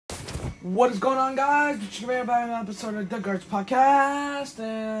What is going on, guys? We're back on an episode of Doug Arts Podcast,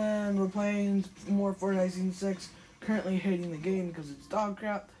 and we're playing more Fortnite Season 6. Currently hating the game because it's dog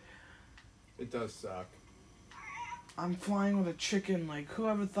crap. It does suck. I'm flying with a chicken. Like,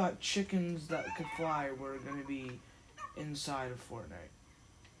 whoever thought chickens that could fly were going to be inside of Fortnite?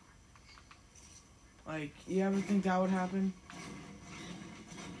 Like, you ever think that would happen?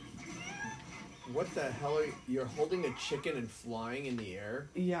 What the hell are you? You're holding a chicken and flying in the air?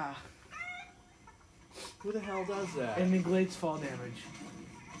 Yeah. Who the hell does that? It neglects fall damage.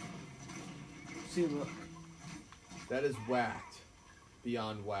 See, look. That is whacked.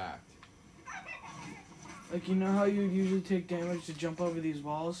 Beyond whacked. Like, you know how you would usually take damage to jump over these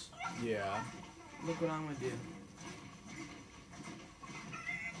walls? Yeah. Look what I'm gonna do.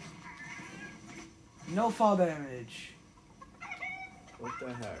 No fall damage. What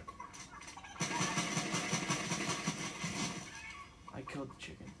the heck? I killed the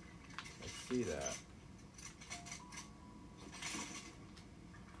chicken. I see that.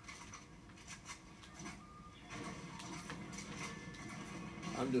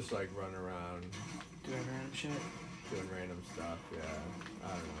 I'm just like running around Do I random shit? doing random stuff, yeah. I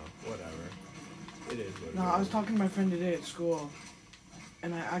don't know. Whatever. It is what it is. No, I was talking to my friend today at school,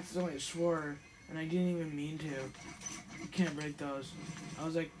 and I accidentally swore, and I didn't even mean to. You can't break those. I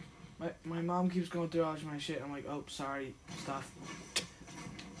was like, my mom keeps going through all my shit. I'm like, oh, sorry, stuff.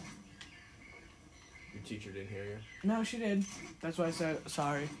 Your teacher didn't hear you? No, she did. That's why I said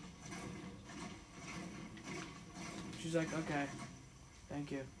sorry. She's like, okay,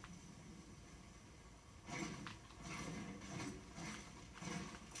 thank you.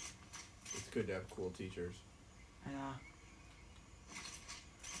 It's good to have cool teachers. I know.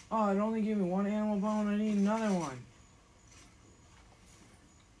 Oh, it only gave me one animal bone. I need another one.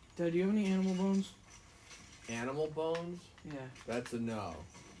 Dad, do you have any animal bones? Animal bones? Yeah. That's a no.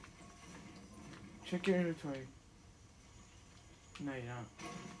 Check your inventory. No, you don't.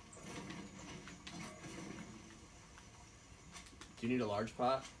 Do you need a large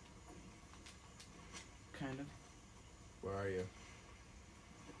pot? Kind of. Where are you?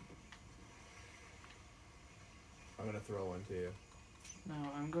 I'm gonna throw one to you. No,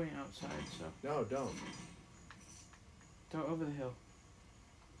 I'm going outside, so. No, don't. Throw it over the hill.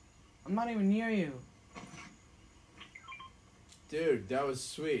 I'm not even near you. Dude, that was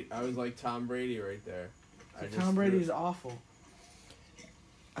sweet. I was like Tom Brady right there. Tom Brady's awful.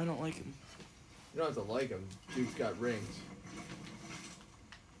 I don't like him. You don't have to like him. Dude's got rings.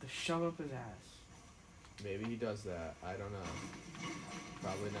 To shove up his ass. Maybe he does that. I don't know.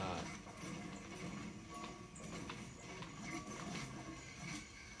 Probably not.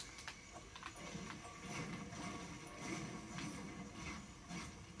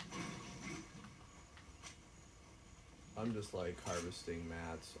 I'm just like harvesting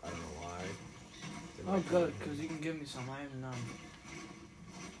mats. I don't know why. Oh, good, because you can give me some. I have none.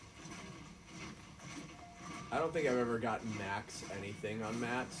 I don't think I've ever gotten max anything on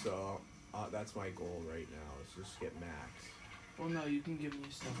mats, so that's my goal right now, is just get max. Well, no, you can give me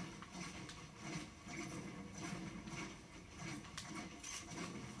stuff.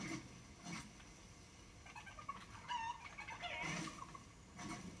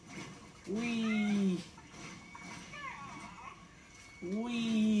 Wee.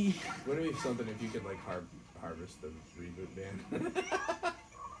 Wee. Wouldn't it be something if you could like harvest the reboot band?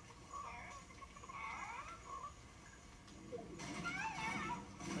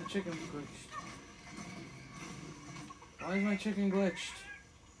 My chicken's glitched. Why is my chicken glitched?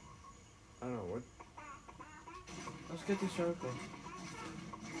 I don't know what. Let's get the circle.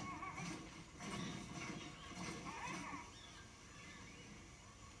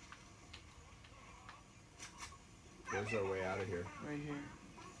 Where's our way out of here? Right here.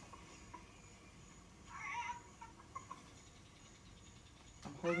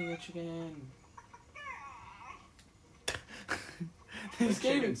 I'm holding a chicken. This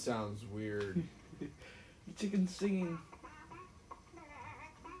chicken sounds weird. The chicken's singing.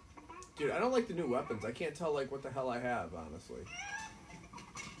 Dude, I don't like the new weapons. I can't tell like what the hell I have, honestly.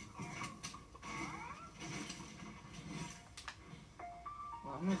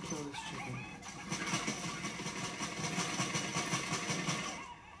 Well, I'm gonna kill this chicken.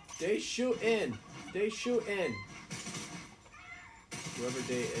 They shoot in. They shoot in. Whoever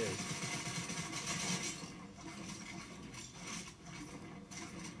Day is.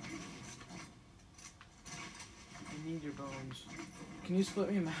 I need your bones. Can you split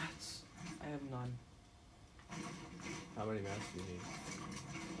me mats? I have none. How many mats do you need?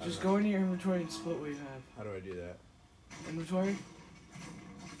 Just go into your inventory and split what you have. How do I do that? Inventory?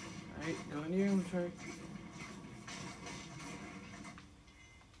 Alright, go into your inventory.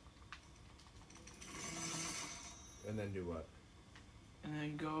 then do what? And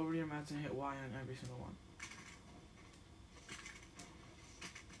then go over to your mats and hit Y on every single one.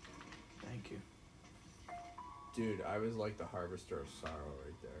 Thank you. Dude, I was like the harvester of sorrow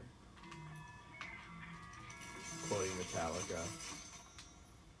right there. Quoting Metallica.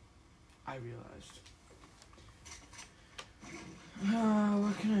 I realized.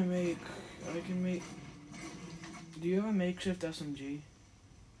 What can I make? I can make... Do you have a makeshift SMG?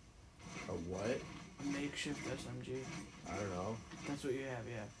 A what? A makeshift SMG. I don't know. That's what you have,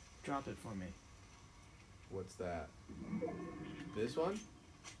 yeah. Drop it for me. What's that? This one?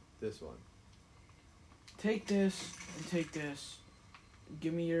 This one. Take this and take this.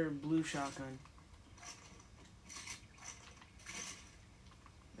 Give me your blue shotgun.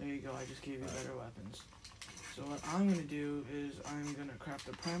 There you go, I just gave you better weapons. So what I'm gonna do is I'm gonna craft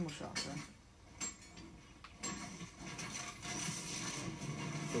a primal shotgun.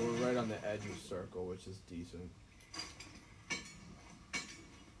 So we're right on the edge of circle, which is decent.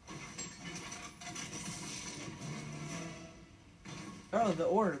 Oh, the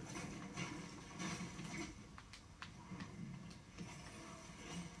orb.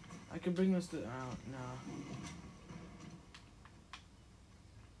 I could bring this to... Oh, no.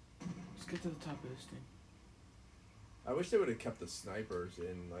 Let's get to the top of this thing. I wish they would have kept the snipers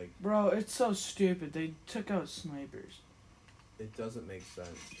in, like... Bro, it's so stupid. They took out snipers. It doesn't make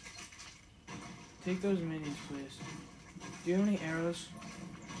sense. Take those minis, please. Do you have any arrows?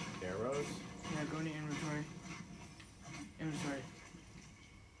 Arrows? Yeah, go into inventory. Inventory.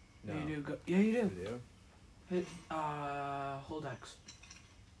 No. Yeah, you do. Go. Yeah, you do. You do? Hit, hold X.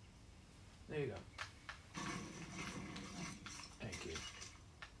 There you go. Thank you.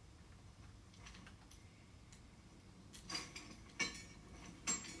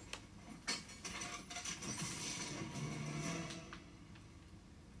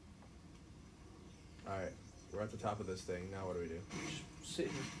 Alright, we're at the top of this thing. Now what do we do? Just sit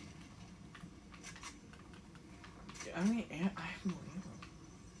here. Yeah, I mean, I have no ammo.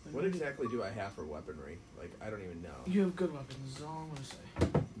 Like, What exactly do I have for weaponry? Like, I don't even know. You have good weapons, is all I'm gonna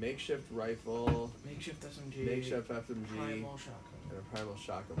say. Makeshift rifle, Makeshift SMG. makeshift FMG, Primal shotgun. and a primal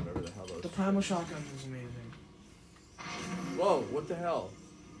shotgun, whatever the hell those The primal shotgun is amazing. Whoa, what the hell?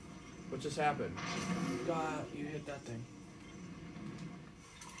 What just happened? You hit that thing.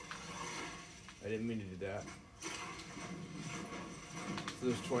 I didn't mean to do that. So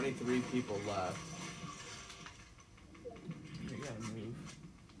there's 23 people left. You gotta move.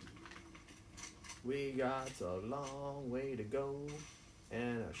 We got a long way to go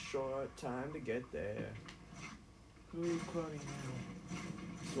and a short time to get there. Who are you quoting now?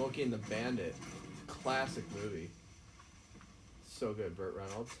 Smokey and the Bandit. Classic movie. So good, Burt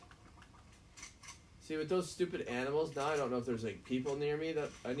Reynolds. See, with those stupid animals, now I don't know if there's like people near me that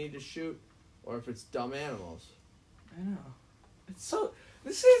I need to shoot or if it's dumb animals. I know. It's so...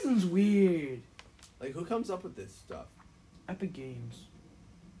 This season's weird. Like, who comes up with this stuff? Epic Games.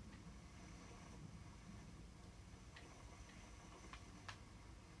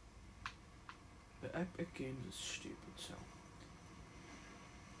 The Epic Games is stupid, so...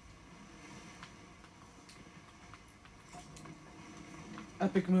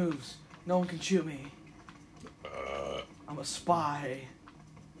 Epic moves. No one can shoot me. I'm a spy.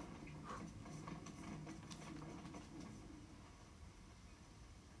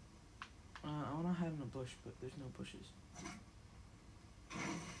 I wanna hide in a bush, but there's no bushes.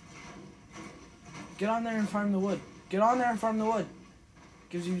 Get on there and farm the wood. Get on there and farm the wood.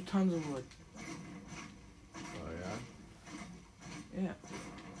 Gives you tons of wood. Oh, yeah? Yeah.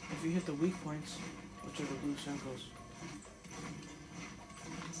 If you hit the weak points, which are the blue circles.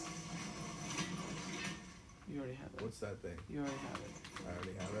 You already have it. What's that thing? You already have it. I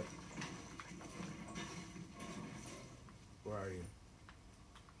already have it. Where are you?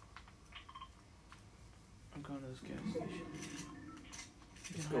 I'm going to this gas station.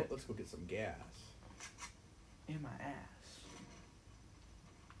 You Let's can go, hide let's go get some gas. in my ass.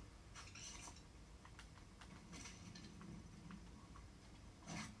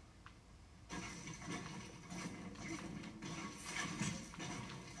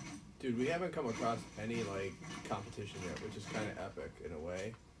 Dude, we haven't come across any, like, competition yet, which is kind of epic in a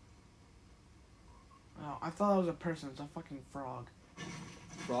way. Oh, I thought it was a person. It's a fucking frog.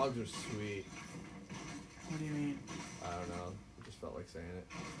 Frogs are sweet. What do you mean? I don't know. I just felt like saying it.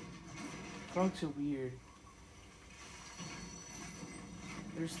 Frogs are weird.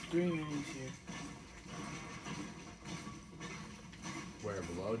 There's 3 minis here. Where,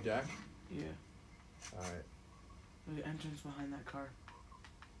 below deck? Yeah. Alright. There's an entrance behind that car.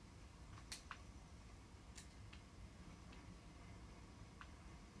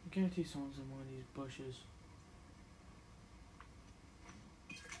 I guarantee someone's in one of these bushes.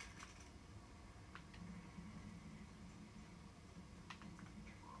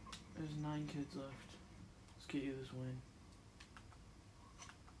 kids left. Let's get you this win.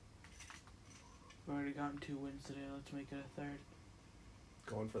 We've already gotten 2 wins today. Let's make it a third.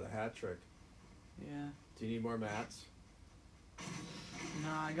 Going for the hat trick. Yeah. Do you need more mats?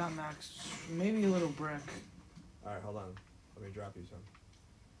 Nah, I got max. Maybe a little brick. Alright, hold on. Let me drop you some.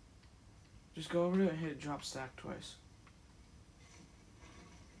 Just go over to it and hit drop stack twice.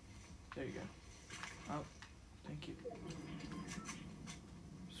 There you go. Oh, thank you.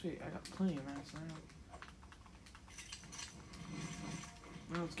 Sweet, I got plenty of mats now.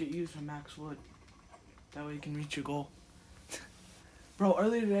 Now let's get you some max wood. That way you can reach your goal. Bro,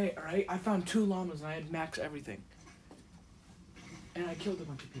 earlier today, alright, I found 2 llamas and I had max everything. And I killed a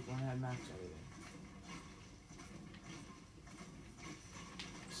bunch of people and I had max everything.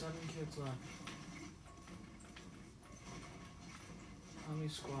 7 kids left. How many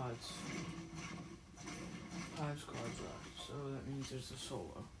squads? 5 squads left, so that means there's a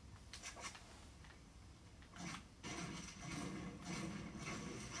solo.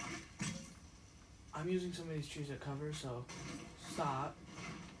 I'm using some of these trees as cover, so stop.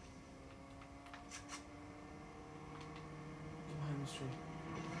 Get behind this tree.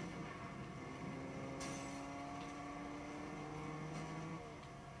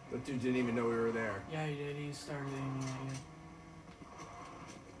 That dude didn't even know we were there. Yeah, he did. He started aiming at you.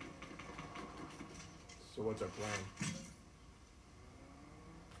 So what's our plan?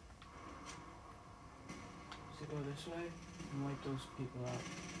 So go this way and wipe those people out.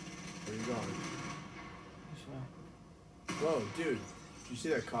 Where are you going? This way. Whoa, dude. Did you see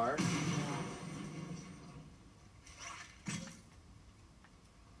that car? Yeah.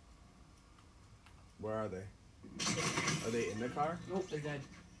 Where are they? Are they in the car? Nope, they're dead.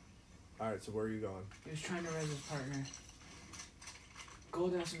 Alright, so where are you going? He was trying to res his partner.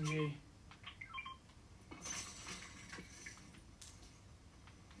 Gold SMG.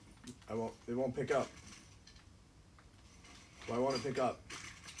 It won't pick up. Why won't it pick up?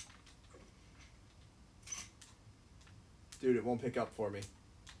 Dude, it won't pick up for me.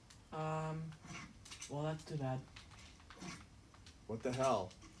 Well, that's too bad. What the hell?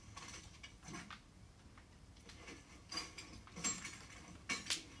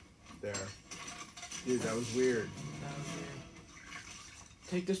 There. Dude, that was weird. That was weird.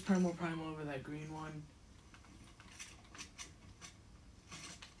 Take this Permo Prime over that green one.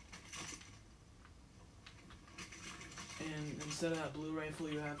 And instead of that blue rifle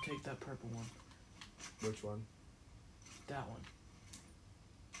you have, take that purple one. Which one? That one.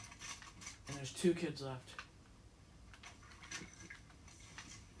 And there's 2 kids left.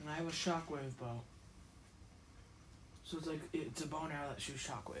 And I have a shockwave bow. So it's like, it's a bow and arrow that shoots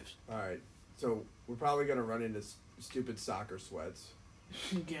shockwaves. Alright, so we're probably gonna run into stupid soccer sweats.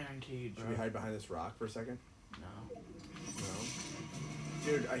 Guaranteed, bro. Should we hide behind this rock for a second? No. No?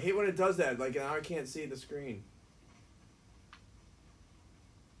 Dude, I hate when it does that. Like, now I can't see the screen.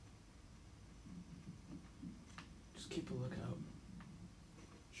 Just keep a lookout.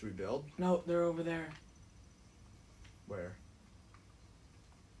 Should we build? No, they're over there. Where?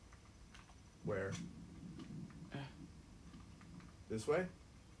 Where? Eh. This way?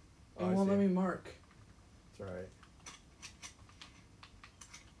 They I won't see. let me mark. It's alright.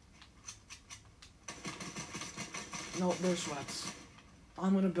 No, they're sweats.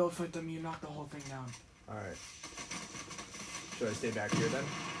 I'm gonna build fight them, you knock the whole thing down. Alright. Should I stay back here then?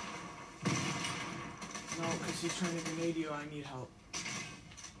 No, because he's trying to grenade you, I need help.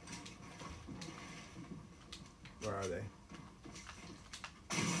 Where are they?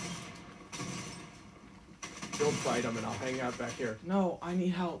 Build fight them and I'll hang out back here. No, I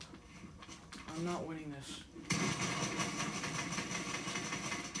need help. I'm not winning this.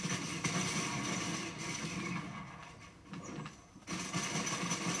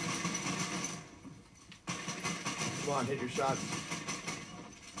 Come on, hit your shots.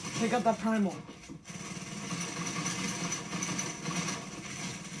 Take out that primal.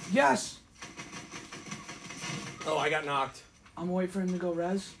 Yes! Oh, I got knocked. I'm gonna wait for him to go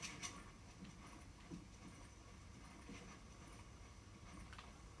res.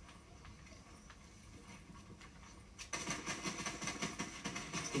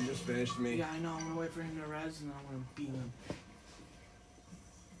 He just finished me. Yeah, I know. I'm gonna wait for him to res and then I'm gonna beat him.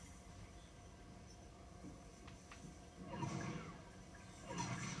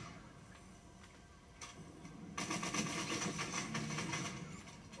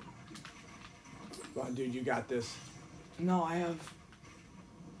 Come on, dude, you got this. No, I have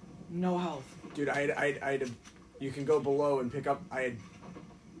no health. Dude, I had you can go below and pick up. I had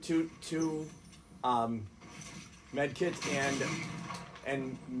two med kits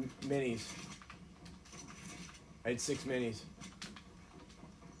and minis. I had 6 minis.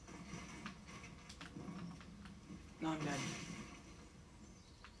 No, I'm dead.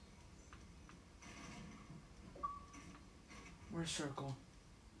 Where's circle?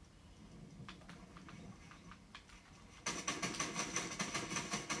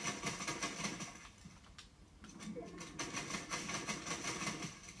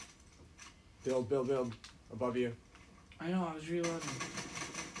 Build. Above you. I know, I was reloading.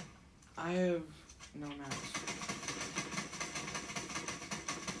 I have no mats.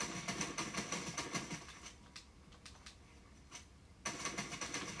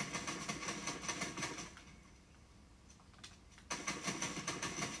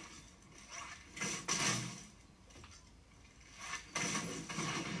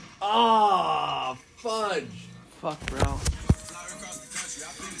 Ah, fudge. Fuck, bro.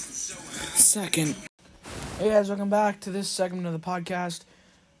 Second. Hey guys, welcome back to this segment of the podcast.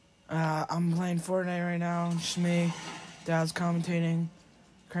 I'm playing Fortnite right now. Just me. Dad's commentating.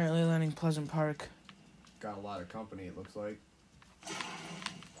 Currently landing Pleasant Park. Got a lot of company, it looks like.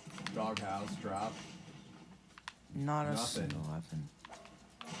 Doghouse drop. Not a Nothing. single weapon.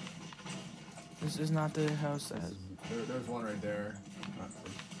 This is not the house that has... There's one right there.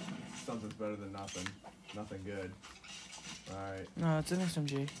 Something's better than nothing. Nothing good. Alright. No, it's an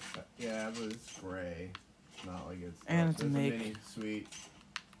SMG. Yeah, but it's gray. It's not like it's... And it's a there's make. mini. Sweet.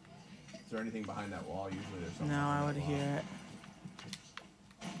 Is there anything behind that wall? Usually there's something. No, I behind would that wall. hear it.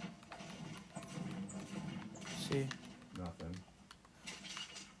 See. Nothing.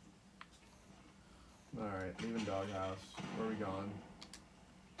 Alright, leaving doghouse. Where are we going?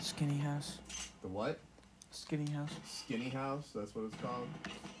 Skinny house. The what? Skinny house. Skinny house? That's what it's called?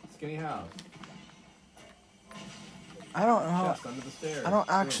 Skinny house. I don't know. Chest under the stairs. I don't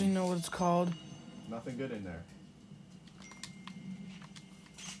actually Boom. know what it's called. Nothing good in there.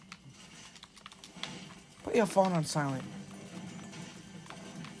 Put your phone on silent.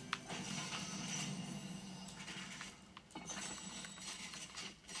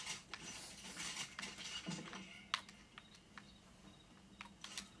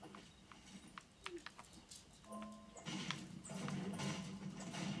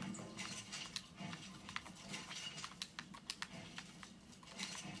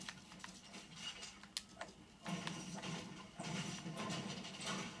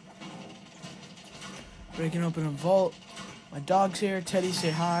 Breaking open a vault. My dog's here. Teddy,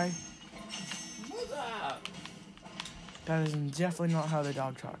 say hi. What's up? That is definitely not how the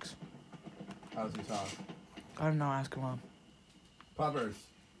dog talks. How's he talk? I don't know. Ask him mom. Puppers,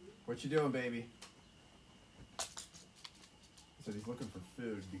 what you doing, baby? He said he's looking for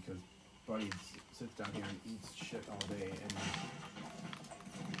food because Buddy sits down here and eats shit all day and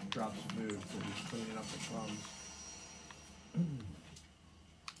drops food, so he's cleaning up the crumbs.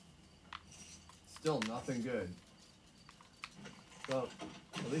 Still nothing good. Well,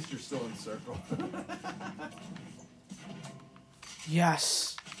 at least you're still in circle.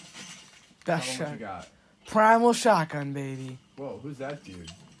 Yes. Tell Best him what shot. you got. Primal shotgun, baby. Whoa, who's that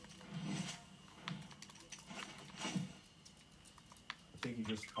dude? I think he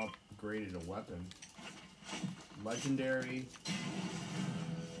just upgraded a weapon. Legendary.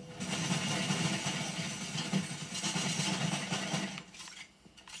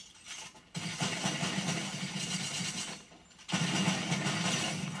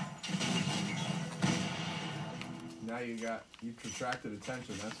 Now you've attracted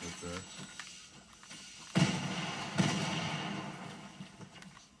attention, that's for sure.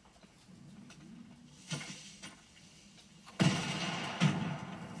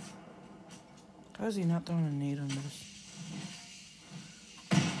 How is he not throwing a nade on this?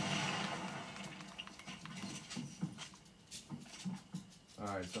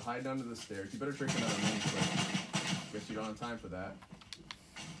 Alright, so hide under the stairs. You better drink another mini quick. Guess you don't have time for that.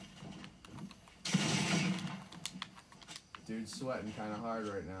 Dude's sweating kind of hard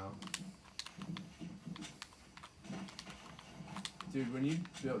right now. Dude, when you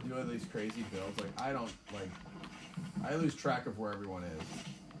do all these crazy builds, like, I lose track of where everyone is.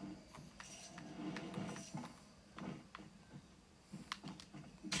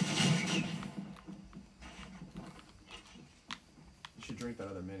 You should drink that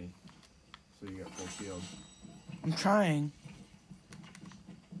other mini, so you get full shield. I'm trying.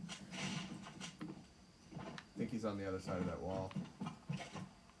 I think he's on the other side of that wall.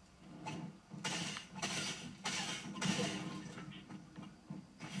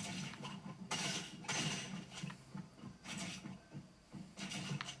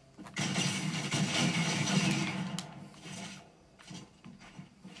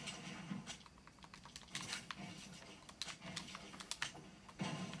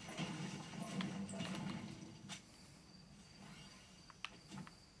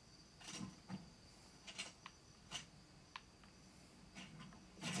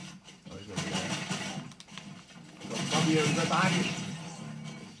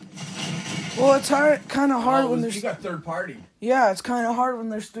 Well, it's kind of hard when there's. You got third party. Yeah, it's kind of hard when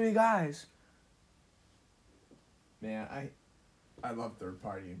there's 3 guys. Man, I love third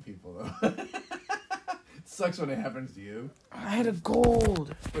partying people though. It sucks when it happens to you. I had a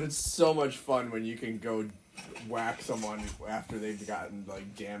gold. But it's so much fun when you can go whack someone after they've gotten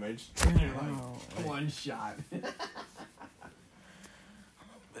like damaged. And you're like one shot.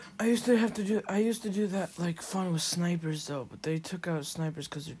 I used to do that like fun with snipers though, but they took out snipers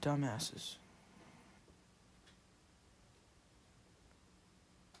because they're dumbasses.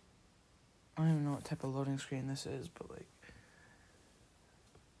 I don't even know what type of loading screen this is, but like,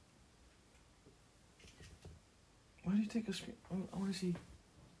 why do you take a screen? I want to see.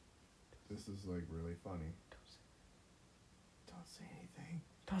 This is like really funny. Don't say anything.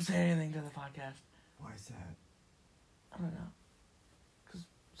 Don't say anything to the podcast. Why is that? I don't know. Because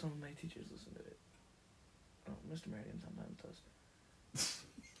some of my teachers listen to it. Oh, Mr. Marion sometimes does.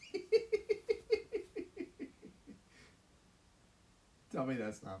 Tell me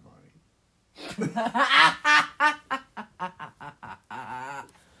that's not funny.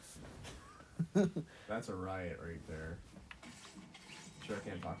 That's a riot right there. Sure I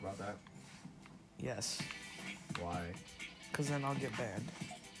can't talk about that? Yes. Why? Because then I'll get banned.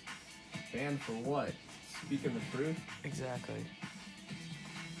 Banned for what? Speaking the truth? Exactly.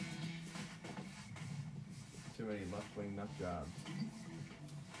 Too many left-wing nut jobs.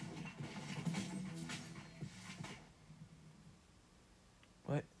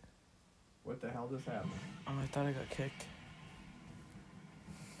 What? What the hell just happened? Oh, I thought I got kicked.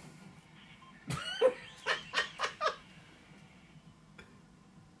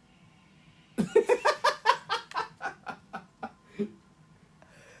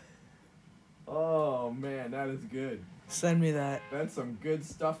 Oh man, that is good. Send me that. That's some good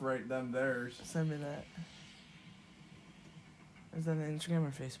stuff right them there. Send me that. Is that on Instagram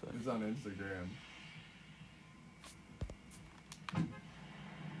or Facebook? It's on Instagram.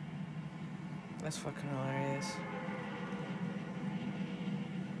 That's fucking hilarious.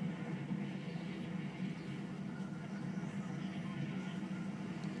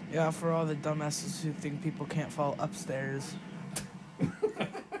 Yeah, for all the dumbasses who think people can't fall upstairs.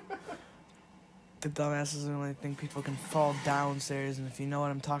 The dumbasses who only think people can fall downstairs, and if you know what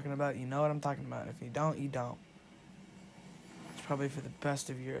I'm talking about, you know what I'm talking about. If you don't, you don't. It's probably for the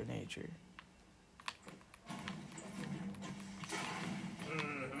best of your nature.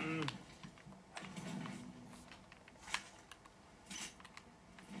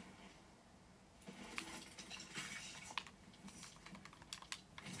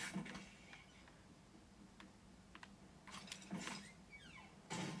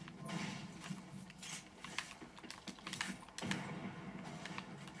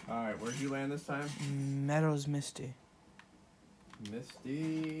 Alright, where'd you land this time? Meadows Misty.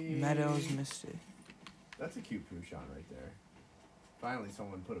 Misty. Meadows Misty. That's a cute Poochon right there. Finally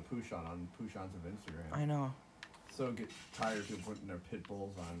someone put a Poochon on Poochons of Instagram. I know. So get tired of people putting their pit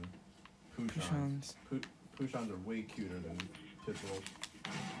bulls on Poochons. Poochons. Poochons are way cuter than pit bulls.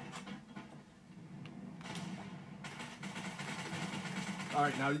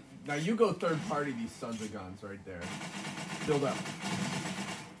 Alright, now you go third party these sons of guns right there. Build up.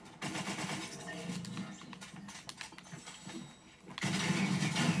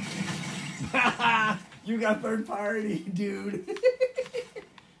 You got third party, dude.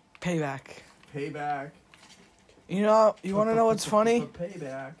 Payback. Payback. You know, you want to know what's funny?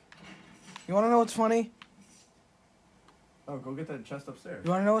 Payback. You want to know what's funny? Oh, go get that chest upstairs.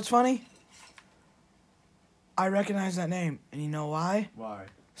 You want to know what's funny? I recognize that name. And you know why? Why?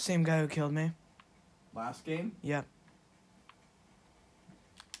 Same guy who killed me. Last game? Yep.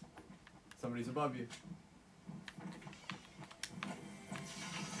 Somebody's above you.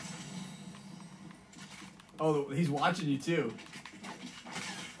 Oh, he's watching you too.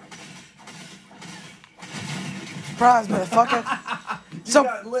 Surprise, motherfucker. You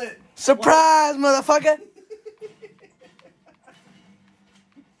got lit. Surprise, motherfucker.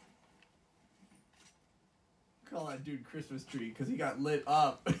 Call that dude Christmas tree because he got lit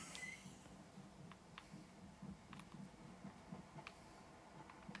up.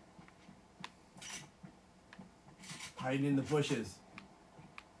 Hiding in the bushes.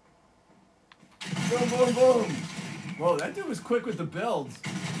 Boom, boom, boom. Whoa, that dude was quick with the builds.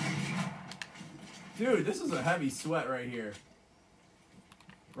 Dude, this is a heavy sweat right here.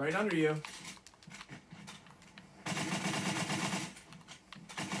 Right under you.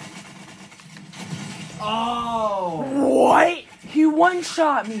 Oh! What? He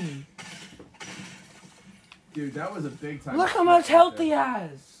one-shot me. Dude, that was a big time. Look how much health he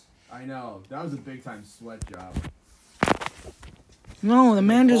has. I know. That was a big time sweat job. No, the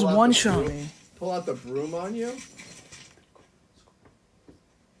man just Pull out the one-shot broom. me. Pull out the broom on you?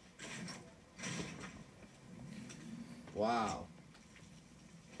 Wow.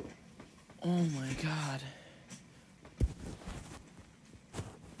 Oh my god.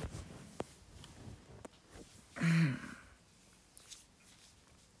 Mm.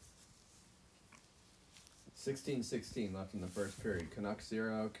 16-16 left in the first period. Canucks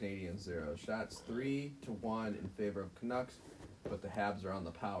 0, Canadiens 0. Shots 3-1 in favor of Canucks, but the Habs are on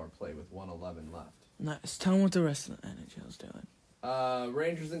the power play with 1:11 left. Nice. Tell them what the rest of the NHL is doing.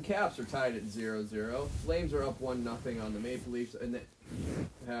 Rangers and Caps are tied at 0-0. Flames are up 1-0 on the Maple Leafs, and they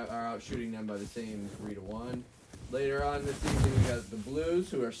are out shooting them by the same 3-1. Later on this evening, we got the Blues,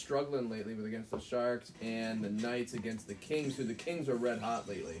 who are struggling lately against the Sharks, and the Knights against the Kings, who the Kings are red hot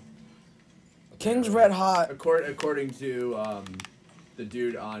lately. Kings red hot. According to the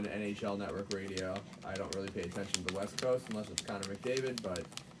dude on NHL Network Radio, I don't really pay attention to the West Coast unless it's Connor McDavid, but...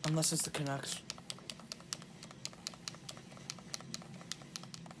 Unless it's the Canucks.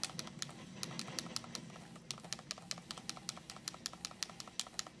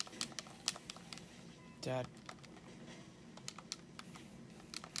 Dad.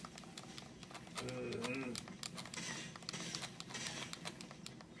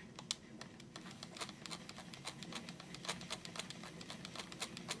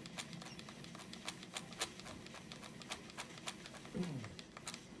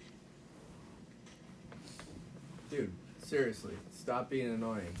 Dude, seriously, stop being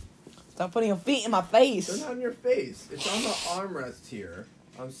annoying. Stop putting your feet in my face. They're not on your face. It's on the armrest here.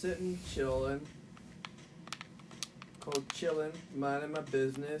 I'm sitting, chilling. Cold chilling, minding my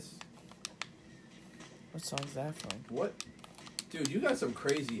business. What song's that from? What? Dude, you got some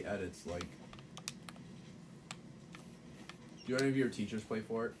crazy edits, like... Do any of your teachers play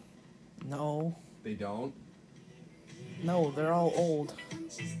for it? No. They don't? No, they're all old.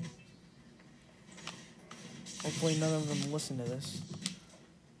 Hopefully none of them listen to this.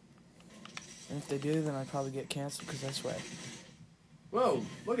 And if they do, then I'd probably get canceled because I swear. Whoa,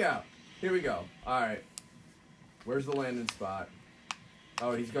 look out. Here we go. Alright. Where's the landing spot?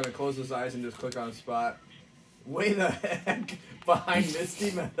 Oh, he's gonna close his eyes and just click on a spot. Way the heck behind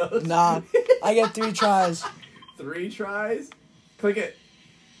Misty Meadows. Nah, I get 3 tries. 3 tries? Click it.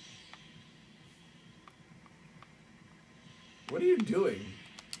 What are you doing?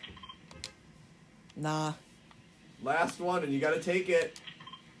 Nah. Last one, and you gotta take it.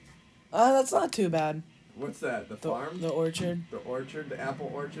 That's not too bad. What's that? The farm? The orchard. The orchard? The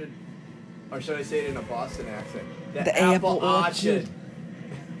apple orchard? Or should I say it in a Boston accent? The apple orchard.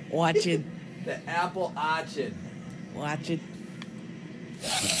 Watch it. The apple orchard. Watch it.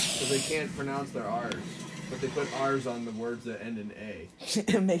 Because they can't pronounce their R's. But they put R's on the words that end in A.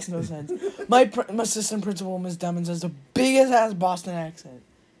 It makes no sense. My assistant principal, Miss Demons, has the biggest ass Boston accent.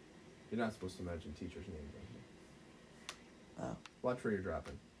 You're not supposed to mention teachers' names. Oh. Watch where you're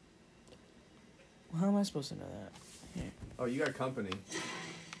dropping. Well, how am I supposed to know that? Here. Oh, you got company.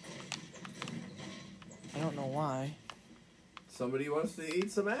 I don't know why. Somebody wants to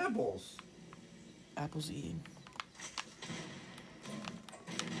eat some apples. Apples eating.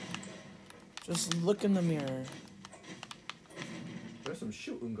 Just look in the mirror. There's some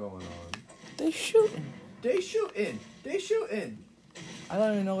shooting going on. They shooting. They shooting. They shooting. I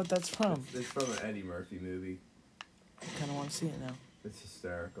don't even know what that's from. It's from an Eddie Murphy movie. I kind of want to see it now. It's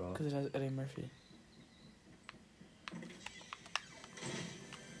hysterical. Because it has Eddie Murphy.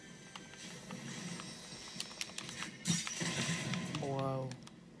 Whoa.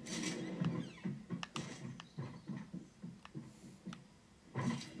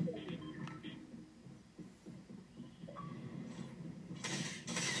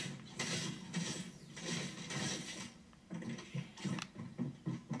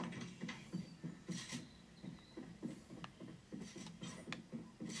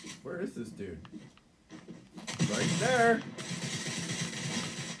 Where is this dude? Right there.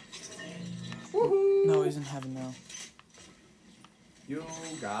 Woohoo! No, he's in heaven now. You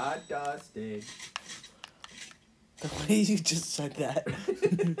got dusted. The way you just said that.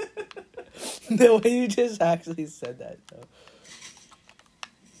 The way you just actually said that, though.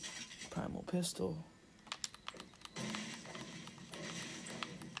 Primal pistol.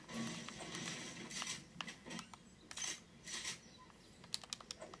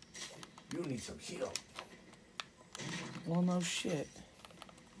 You need some shield. Well, no shit.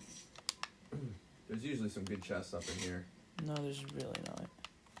 There's usually some good chests up in here. No, there's really not.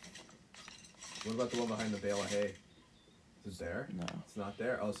 What about the one behind the bale of hay? Is it there? No. It's not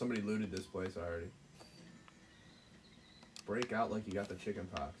there? Oh, somebody looted this place already. Break out like you got the chicken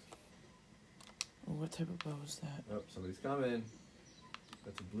pox. What type of bow is that? Oh, somebody's coming.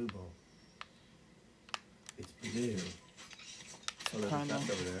 That's a blue ball. It's blue. Oh, there's a Primal.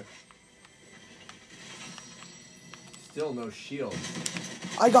 chest over there. Still no shield.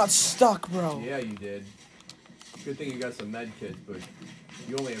 I got stuck, bro. Yeah, you did. Good thing you got some med kits, but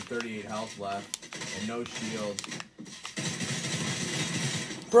you only have 38 health left and no shield.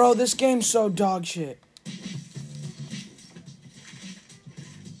 Bro, this game's so dog shit.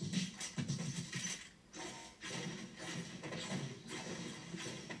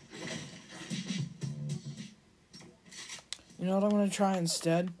 You know what I'm gonna try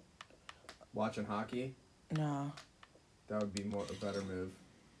instead? Watching hockey, No, that would be a better move.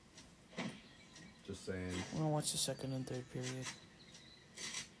 Just saying. I'm gonna watch the second and third period.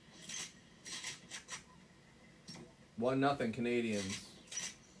 1-0 Canadians.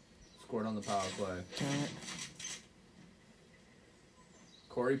 Scored on the power play. Damn it.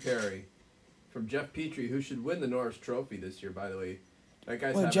 Corey Perry. From Jeff Petrie, who should win the Norris Trophy this year, by the way. That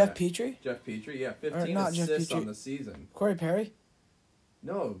guy's Wait, having Jeff a- Petrie? Jeff Petrie, yeah. 15 not Jeff assists Petrie. on the season. Corey Perry?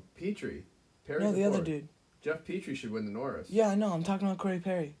 No, Petrie. Perry No, the other forward. dude. Jeff Petrie should win the Norris. Yeah, I know. I'm talking about Corey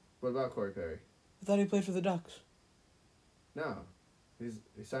Perry. What about Corey Perry? I thought he played for the Ducks. No.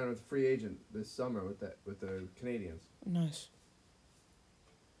 He signed with a free agent this summer with the Canadians. Nice.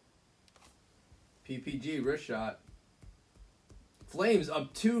 PPG, wrist shot. Flames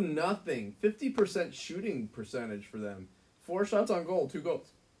up 2-0. 50% shooting percentage for them. 4 shots on goal, 2 goals.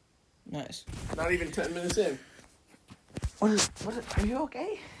 Nice. Not even 10 minutes in. Are you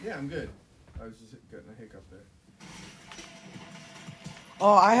okay? Yeah, I'm good. I was just getting a hiccup there.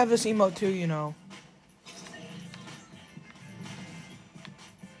 Oh, I have this emote too, you know.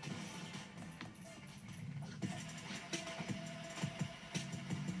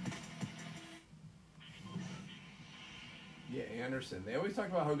 Yeah, Anderson. They always talk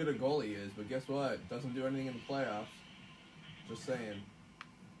about how good a goalie he is, but guess what? Doesn't do anything in the playoffs. Just saying.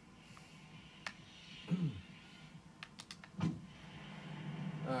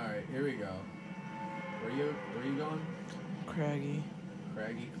 Alright, here we go. Where you going? Craggy.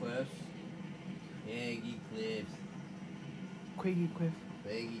 Craggy Cliffs. Craggy Cliffs. Quiggy Quiff.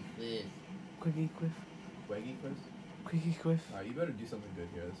 Craggy Cliffs. Quiggy Quiff. Quaggy Cliffs? Quiggy Quiff. Alright, you better do something good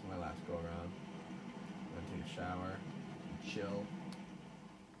here. This is my last go around. I'm gonna take a shower. Chill.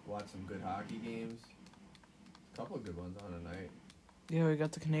 Watch some good hockey games. A couple of good ones on tonight. Yeah, we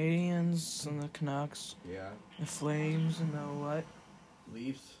got the Canadians and the Canucks. Yeah. The Flames and the what?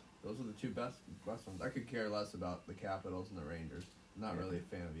 Leafs. Those are the two best ones. I could care less about the Capitals and the Rangers. I'm not really a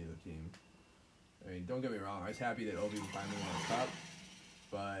fan of either team. I mean, don't get me wrong. I was happy that Ovi finally won a cup,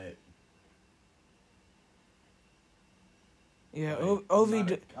 but Yeah, like,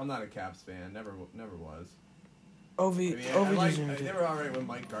 Ovi. I'm not a Caps fan. Never was. Ovi. I mean, Ovi deserved they it. were alright when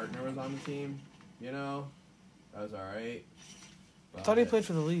Mike Gartner was on the team. You know, that was alright. I thought he played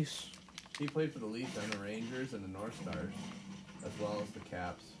for the Leafs. He played for the Leafs and the Rangers and the North Stars, as well as the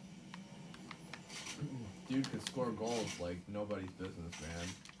Caps. Dude could score goals like nobody's business, man.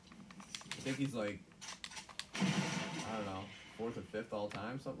 I think he's like, I don't know, 4th or 5th all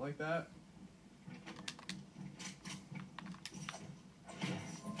time, something like that.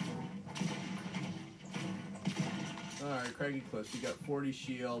 Alright, Craigie Cliffs, you got 40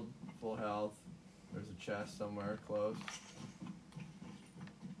 shield, full health. There's a chest somewhere close.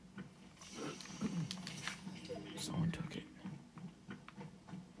 Someone took it.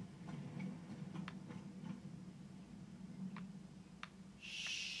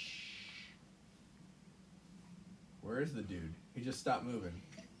 Where is the dude? He just stopped moving.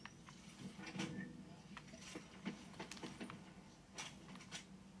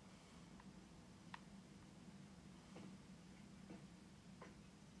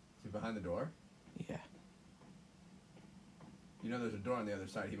 Is he behind the door? Yeah. You know there's a door on the other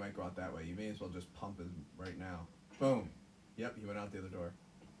side. He might go out that way. You may as well just pump him right now. Boom. Yep, he went out the other door.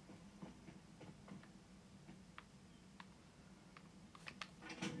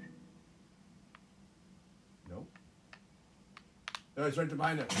 Nope. No, he's right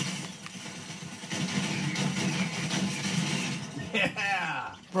behind him.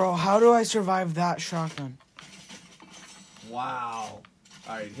 Yeah! Bro, how do I survive that shotgun? Wow.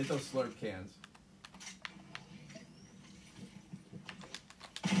 Alright, hit those slurp cans.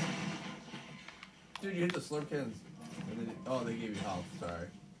 Dude, you hit the slurp cans. And then, oh, they gave you health. Sorry.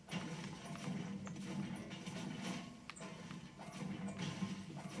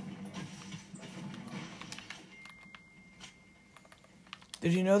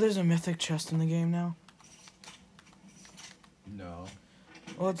 Did you know there's a mythic chest in the game now? No.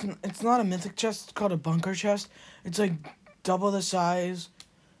 Well, it's not a mythic chest. It's called a bunker chest. It's like double the size.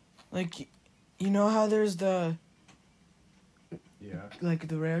 Like, you know how there's the Yeah. Like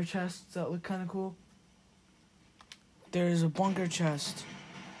the rare chests that look kind of cool. There's a bunker chest.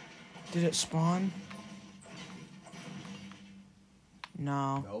 Did it spawn?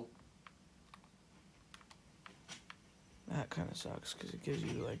 No. Nope. That kind of sucks because it gives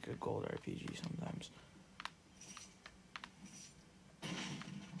you like a gold RPG sometimes.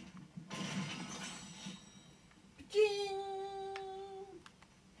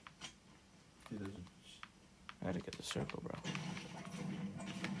 I gotta get the circle, bro.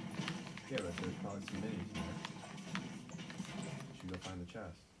 Yeah, but there's probably some minis in there. You should go find the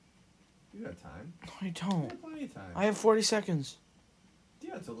chest. You got time. I You don't. have plenty of time. I have 40 seconds.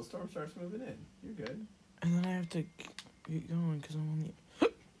 Yeah, until the storm starts moving in. You're good. And then I have to get going because I'm on the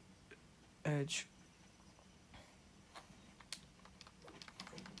edge.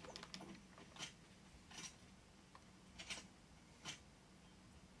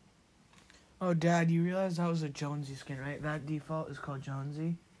 Oh, Dad, you realize that was a Jonesy skin, right? That default is called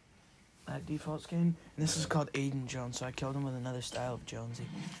Jonesy. That default skin. And this is called Aiden Jones, so I killed him with another style of Jonesy.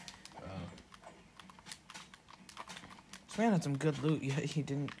 This man had some good loot, yet he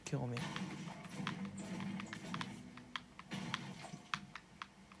didn't kill me.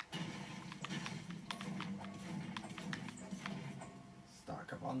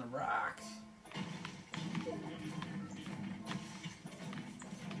 Stock up on the rocks.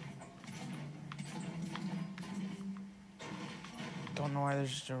 Don't know why there's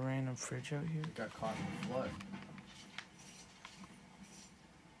just a random fridge out here. It got caught in the flood.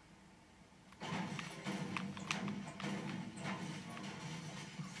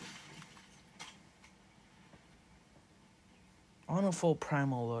 I want a full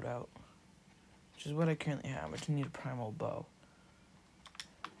primal loadout, which is what I currently have. I just need a primal bow.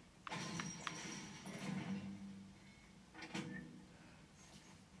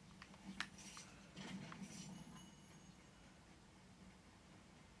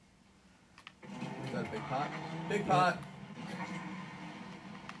 Is that a big pot? Big pot!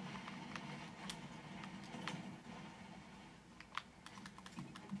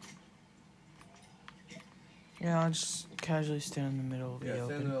 Yeah, I'll just casually stand in the middle of Yeah, the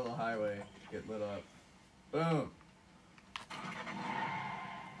stand in open. the middle of the highway. Get lit up. Boom!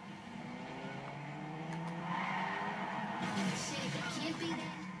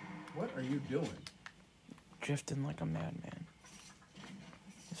 What are you doing? Drifting like a madman.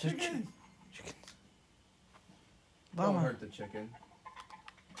 It's Chicken! chicken. Don't Llama. hurt the chicken.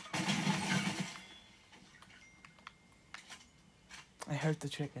 I hurt the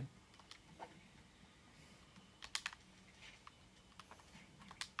chicken.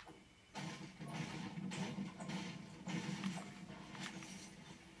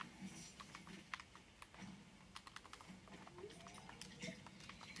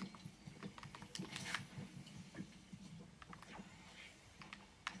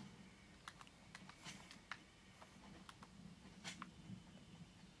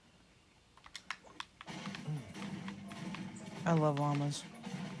 I love llamas.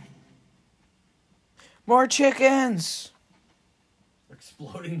 More chickens!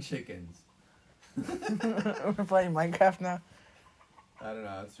 Exploding chickens. We're playing Minecraft now. I don't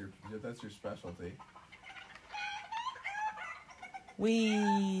know. That's your specialty.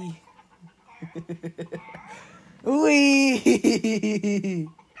 Wee. Wee.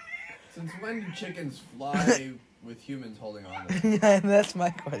 Since when do chickens fly with humans holding on to them? Yeah, that's my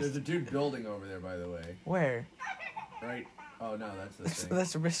There's question. a dude building over there, by the way. Where? Right? Oh, no, that's the thing.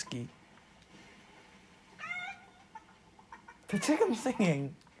 That's risky. The chicken's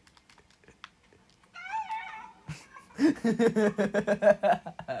singing.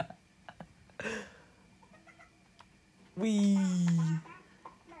 Wee.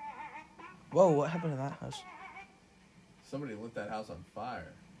 Whoa, what happened to that house? Somebody lit that house on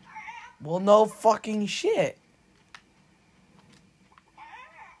fire. Well, no fucking shit.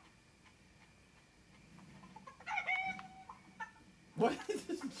 What?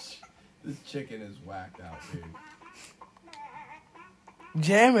 This chicken is whacked out, dude.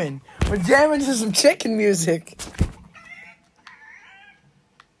 Jamming. We're jamming to some chicken music.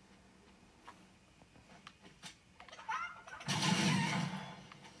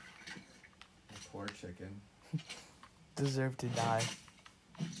 Poor chicken. Deserve to die.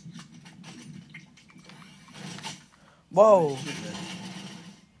 Whoa.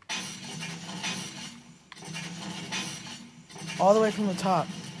 All the way from the top.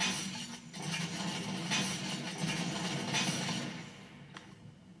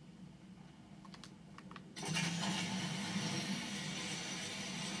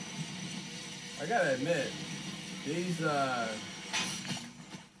 I gotta admit, these are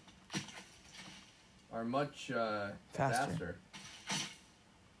much faster.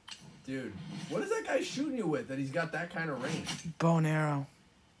 Dude, what is that guy shooting you with that he's got that kind of range? Bow and arrow.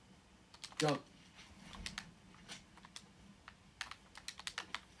 Jump.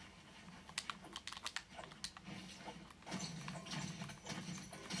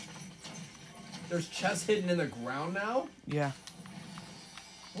 There's chests hidden in the ground now? Yeah.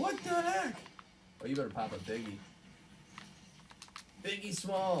 What the heck? Oh, you better pop a Biggie. Biggie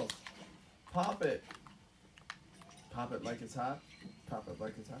Smalls. Pop it. Pop it like it's hot. Pop it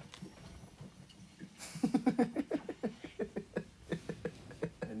like it's hot.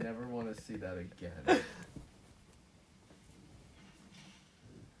 I never want to see that again.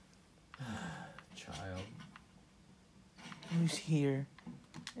 Child. Who's here?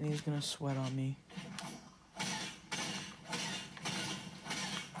 And he's gonna sweat on me.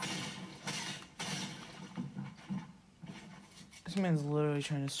 This man's literally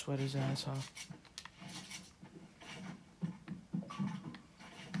trying to sweat his ass off.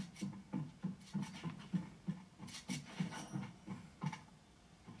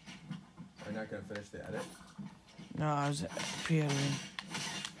 Are you not gonna finish the edit? No, I was pre-editing.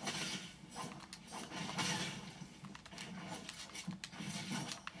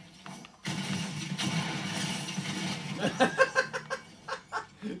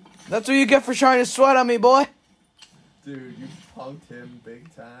 That's what you get for trying to sweat on me, boy. Dude, you punked him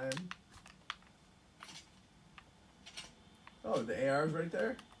big time. Oh, the AR's right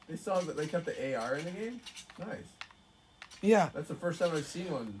there? They saw that they kept the AR in the game? Nice. Yeah. That's the first time I've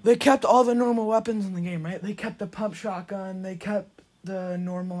seen one. They kept all the normal weapons in the game, right? They kept the pump shotgun. They kept the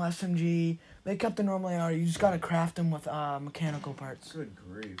normal SMG. They kept the normal AR. You just gotta craft them with mechanical parts. Good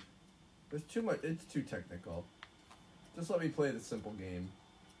grief. There's too much. It's too technical. Just let me play the simple game.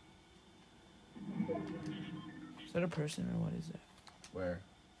 Is that a person or what is it? Where?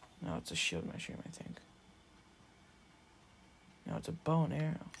 No, it's a shield mushroom, I think. No, it's a bow and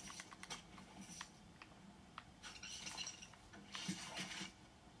arrow.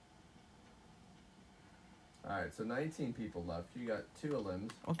 Alright, so 19 people left. You got 2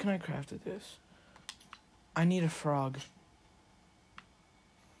 limbs. What can I craft with this? I need a frog.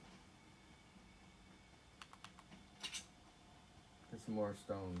 Get some more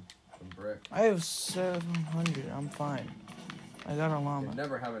stone. Some brick. I have 700. I'm fine. I got a llama. You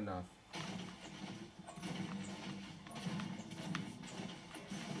never have enough.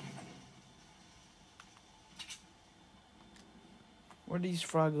 Where are these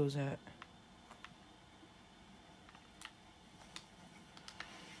froggos at?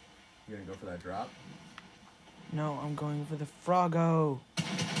 You gonna go for that drop? No, I'm going for the froggo.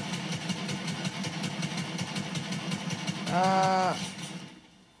 I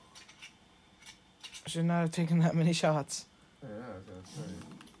should not have taken that many shots. Yeah, I was gonna say.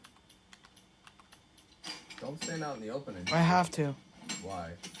 Don't stand out in the open. I have to.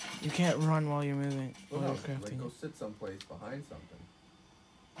 Why? You can't run while you're moving. Well, While no, you're like crafting. go sit someplace behind something.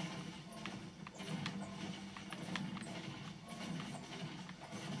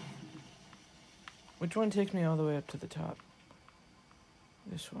 Which one takes me all the way up to the top?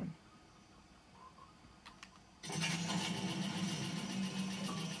 This one. I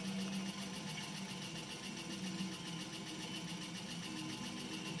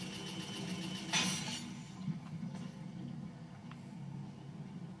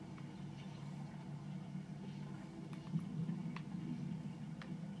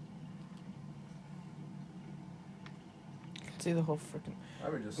can see the whole freaking. I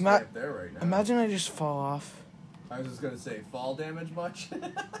would just stay up there right now. Imagine I just fall off. I was just gonna say, fall damage much?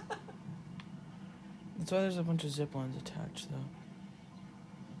 That's why there's a bunch of zip lines attached, though.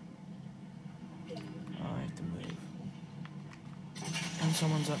 Oh, I have to move. And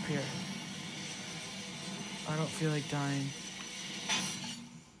someone's up here. I don't feel like dying.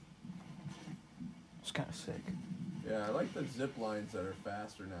 It's kind of sick. Yeah, I like the zip lines that are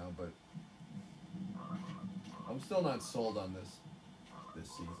faster now, but I'm still not sold on this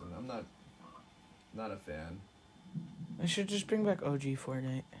season. I'm not a fan. I should just bring back OG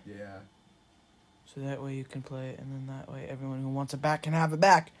Fortnite. Yeah. So that way you can play it, and then that way everyone who wants it back can have it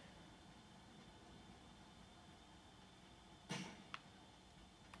back.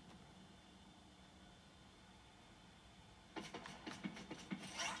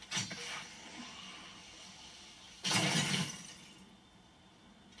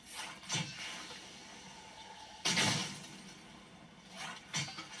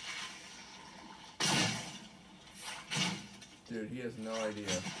 Dude, he has no idea.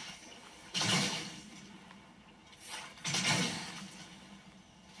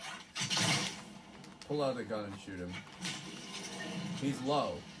 Pull out the gun and shoot him. He's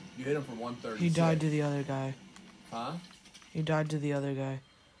low. You hit him for 130. He died to the other guy. Huh? He died to the other guy.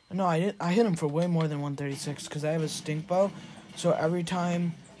 No, I didn't. I hit him for way more than 136 because I have a stink bow. So every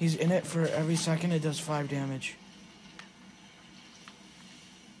time he's in it for every second, it does 5 damage.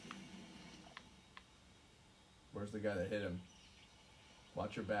 Where's the guy that hit him?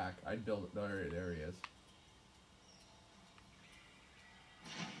 Watch your back. I'd build it. There he is.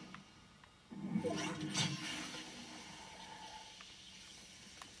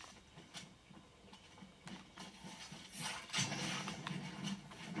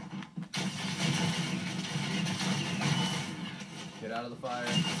 Get out of the fire.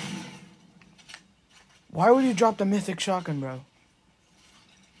 Why would you drop the mythic shotgun, bro?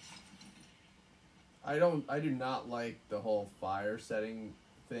 I do not like the whole fire setting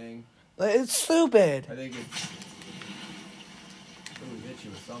thing. It's stupid. I think it's... It'll hit you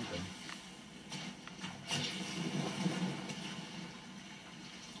with something.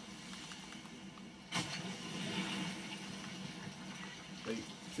 Like,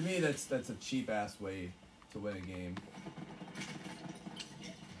 to me, that's a cheap-ass way to win a game.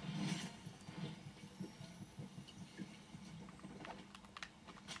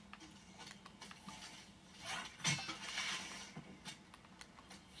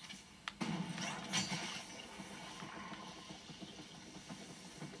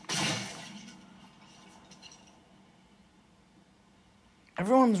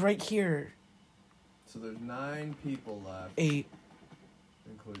 Everyone's right here. So there's 9 people left. 8.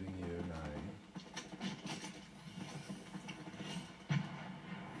 Including you, 9.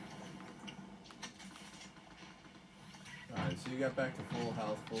 Alright, so you got back to full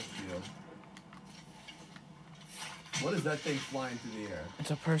health, full shield. What is that thing flying through the air? It's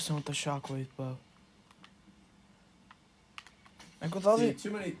a person with a shockwave bow. Like with all See,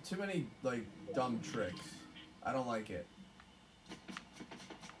 the... too many like dumb tricks. I don't like it.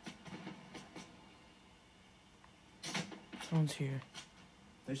 Someone's here.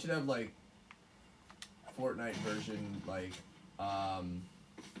 They should have like Fortnite version, like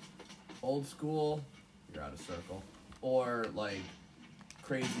old school. You're out of circle, or like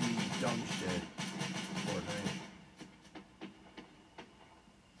crazy dumb shit. Fortnite.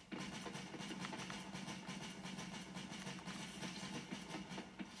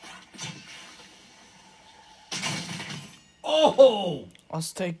 Oh!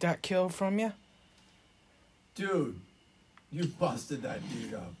 Let's take that kill from you. Dude, you busted that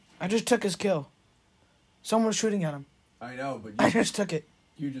dude up. I just took his kill. Someone was shooting at him. I know, but I just took it.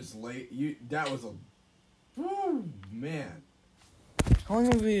 you just that was a... Woo, man. How long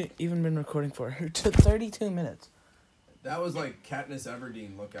have we even been recording for? 32 minutes. That was like Katniss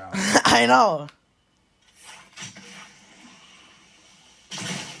Everdeen, look out. I know.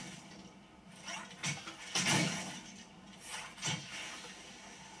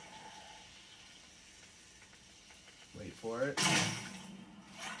 Wait for it.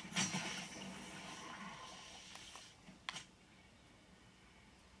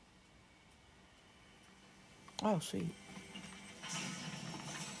 Oh, sweet.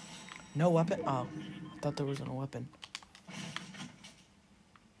 No weapon? Oh, I thought there wasn't a weapon.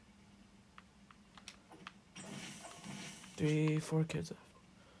 Three, 4 kids left.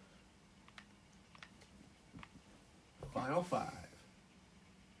 Final 5.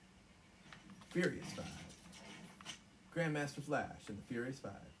 Furious 5. Grandmaster Flash and the Furious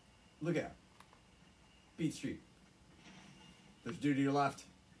 5. Look out. Beat Street. There's a dude to your left.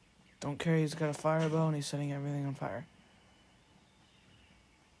 Don't care, he's got a fire bow and he's setting everything on fire.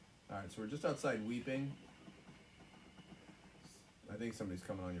 Alright, so we're just outside Weeping. I think somebody's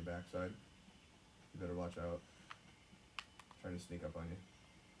coming on your backside. You better watch out. Trying to sneak up on you.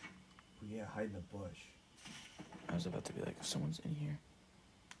 Oh, yeah, hide in the bush. I was about to be like, if someone's in here.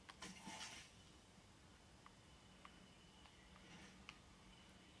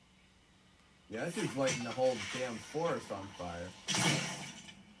 Yeah, that dude's lighting the whole damn forest on fire.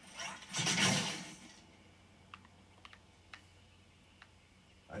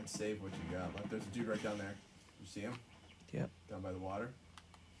 I'd save what you got. Like, there's a dude right down there. You see him? Yep. Down by the water.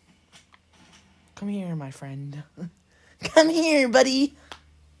 Come here, my friend. Come here, buddy.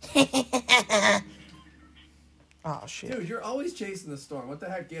 Oh, shit. Dude, you're always chasing the storm. What the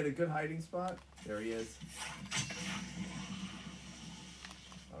heck? Get a good hiding spot? There he is.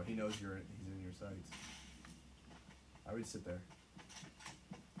 Oh, he knows he's in your sights. I would sit there.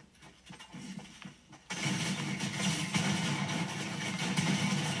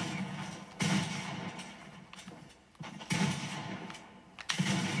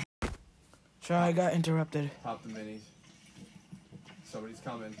 Sure, I got interrupted. Pop the minis. Somebody's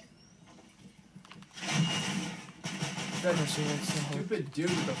coming. That Let's see what's the hook. stupid dude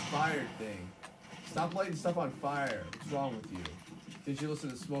with the fire thing. Stop lighting stuff on fire. What's wrong with you? Did you listen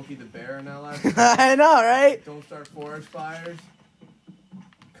to Smokey the Bear in that last? I know, right? Don't start forest fires.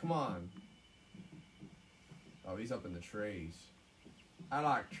 Come on. Oh, he's up in the trees. I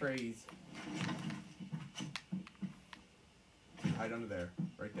like trees. Hide under there.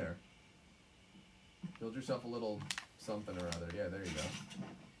 Right there. Build yourself a little something or other. Yeah, there you go.